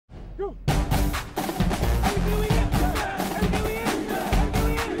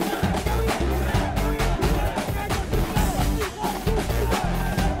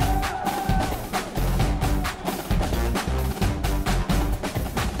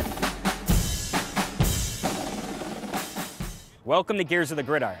Welcome to Gears of the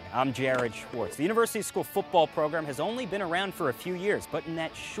Gridiron. I'm Jared Schwartz. The University School football program has only been around for a few years, but in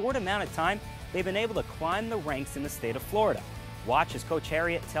that short amount of time, they've been able to climb the ranks in the state of Florida. Watch as Coach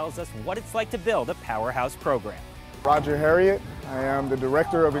Harriet tells us what it's like to build a powerhouse program. Roger Harriet. I am the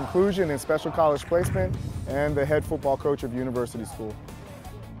Director of Inclusion and Special College Placement and the head football coach of University School.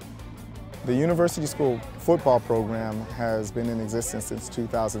 The University School football program has been in existence since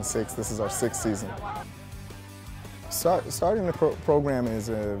 2006. This is our 6th season. Starting the program is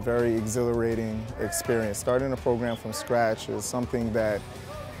a very exhilarating experience. Starting a program from scratch is something that,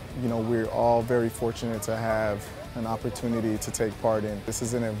 we're all very fortunate to have an opportunity to take part in. This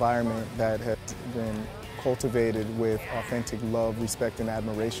is an environment that has been cultivated with authentic love, respect, and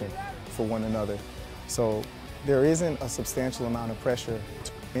admiration for one another. So there isn't a substantial amount of pressure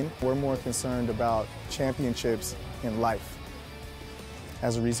to win. We're more concerned about championships in life.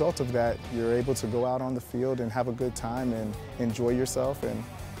 As a result of that, you're able to go out on the field and have a good time and enjoy yourself and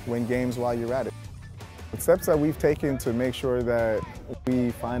win games while you're at it. The steps that we've taken to make sure that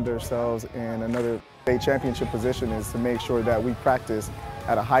we find ourselves in another state championship position is to make sure that we practice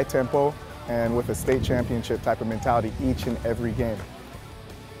at a high tempo and with a state championship type of mentality each and every game.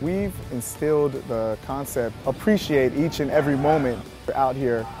 We've instilled the concept, appreciate each and every moment out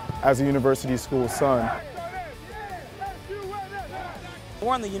here as a University School son. For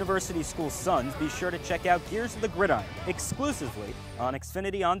more on the University School Suns, be sure to check out Gears of the Gridiron exclusively on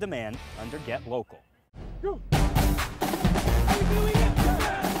Xfinity On Demand under Get Local.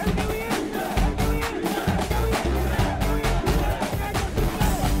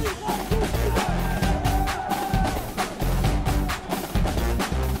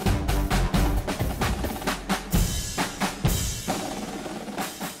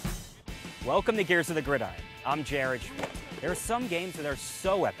 Welcome to Gears of the Gridiron. I'm Jared Schwartz. There are some games that are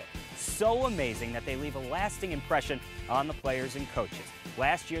so epic, so amazing that they leave a lasting impression on the players and coaches.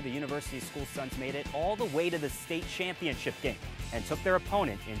 Last year, the University School Suns made it all the way to the state championship game and took their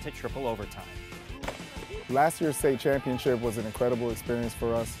opponent into triple overtime. Last year's state championship was an incredible experience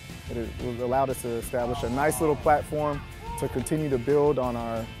for us. It allowed us to establish a nice little platform to continue to build on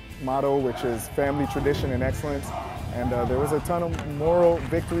our motto, which is family, tradition, and excellence. And there was a ton of moral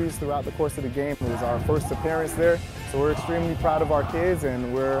victories throughout the course of the game. It was our first appearance there, so we're extremely proud of our kids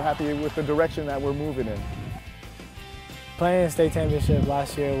and we're happy with the direction that we're moving in. Playing the state championship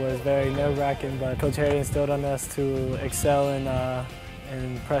last year was very nerve-wracking, but Coach Harry instilled on us to excel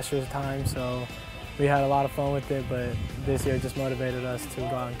in pressure time, so we had a lot of fun with it, but this year just motivated us to go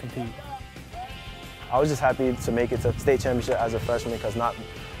out and compete. I was just happy to make it to state championship as a freshman because not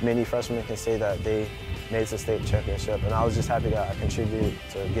many freshmen can say that they made it to state championship, and I was just happy that I contributed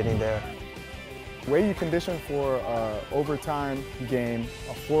to getting there. The way you condition for an overtime game,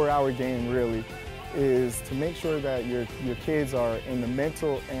 a 4-hour game really, is to make sure that your kids are in the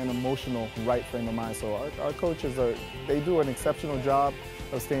mental and emotional right frame of mind. So our coaches, they do an exceptional job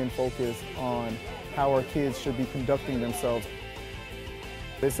of staying focused on how our kids should be conducting themselves.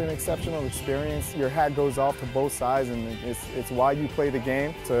 It's an exceptional experience. Your hat goes off to both sides, and it's why you play the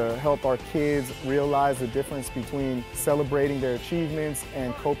game, to help our kids realize the difference between celebrating their achievements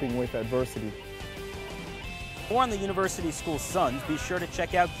and coping with adversity. For more on the University School Suns, be sure to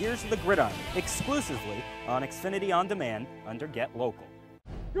check out Gears of the Gridiron exclusively on Xfinity On Demand under Get Local.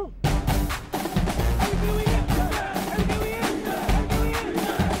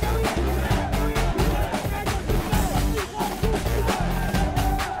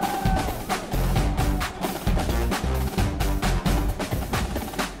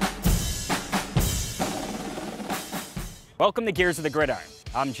 Welcome to Gears of the Gridiron.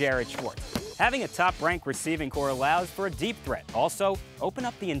 I'm Jared Schwartz. Having a top-ranked receiving corps allows for a deep threat. Also, open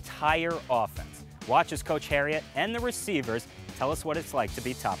up the entire offense. Watch as Coach Harriet and the receivers tell us what it's like to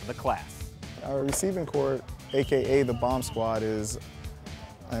be top of the class. Our receiving corps, aka the Bomb Squad, is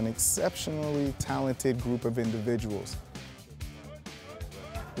an exceptionally talented group of individuals.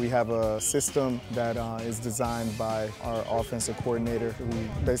 We have a system that is designed by our offensive coordinator, who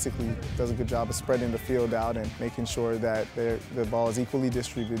basically does a good job of spreading the field out and making sure that the ball is equally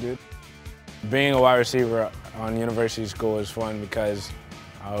distributed. Being a wide receiver on University School is fun because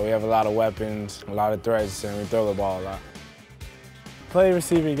we have a lot of weapons, a lot of threats, and we throw the ball a lot. Play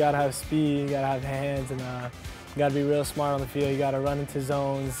receiver, you gotta have speed, you gotta have hands, and you gotta be real smart on the field. You gotta run into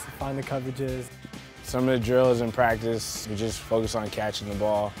zones, find the coverages. Some of the drills in practice, we just focus on catching the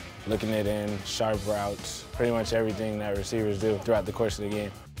ball, looking it in, sharp routes, pretty much everything that receivers do throughout the course of the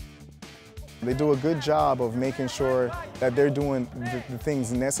game. They do a good job of making sure that they're doing the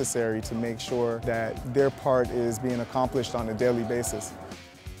things necessary to make sure that their part is being accomplished on a daily basis.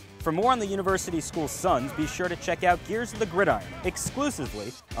 For more on the University School Suns, be sure to check out Gears of the Gridiron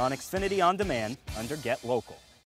exclusively on Xfinity On Demand under Get Local.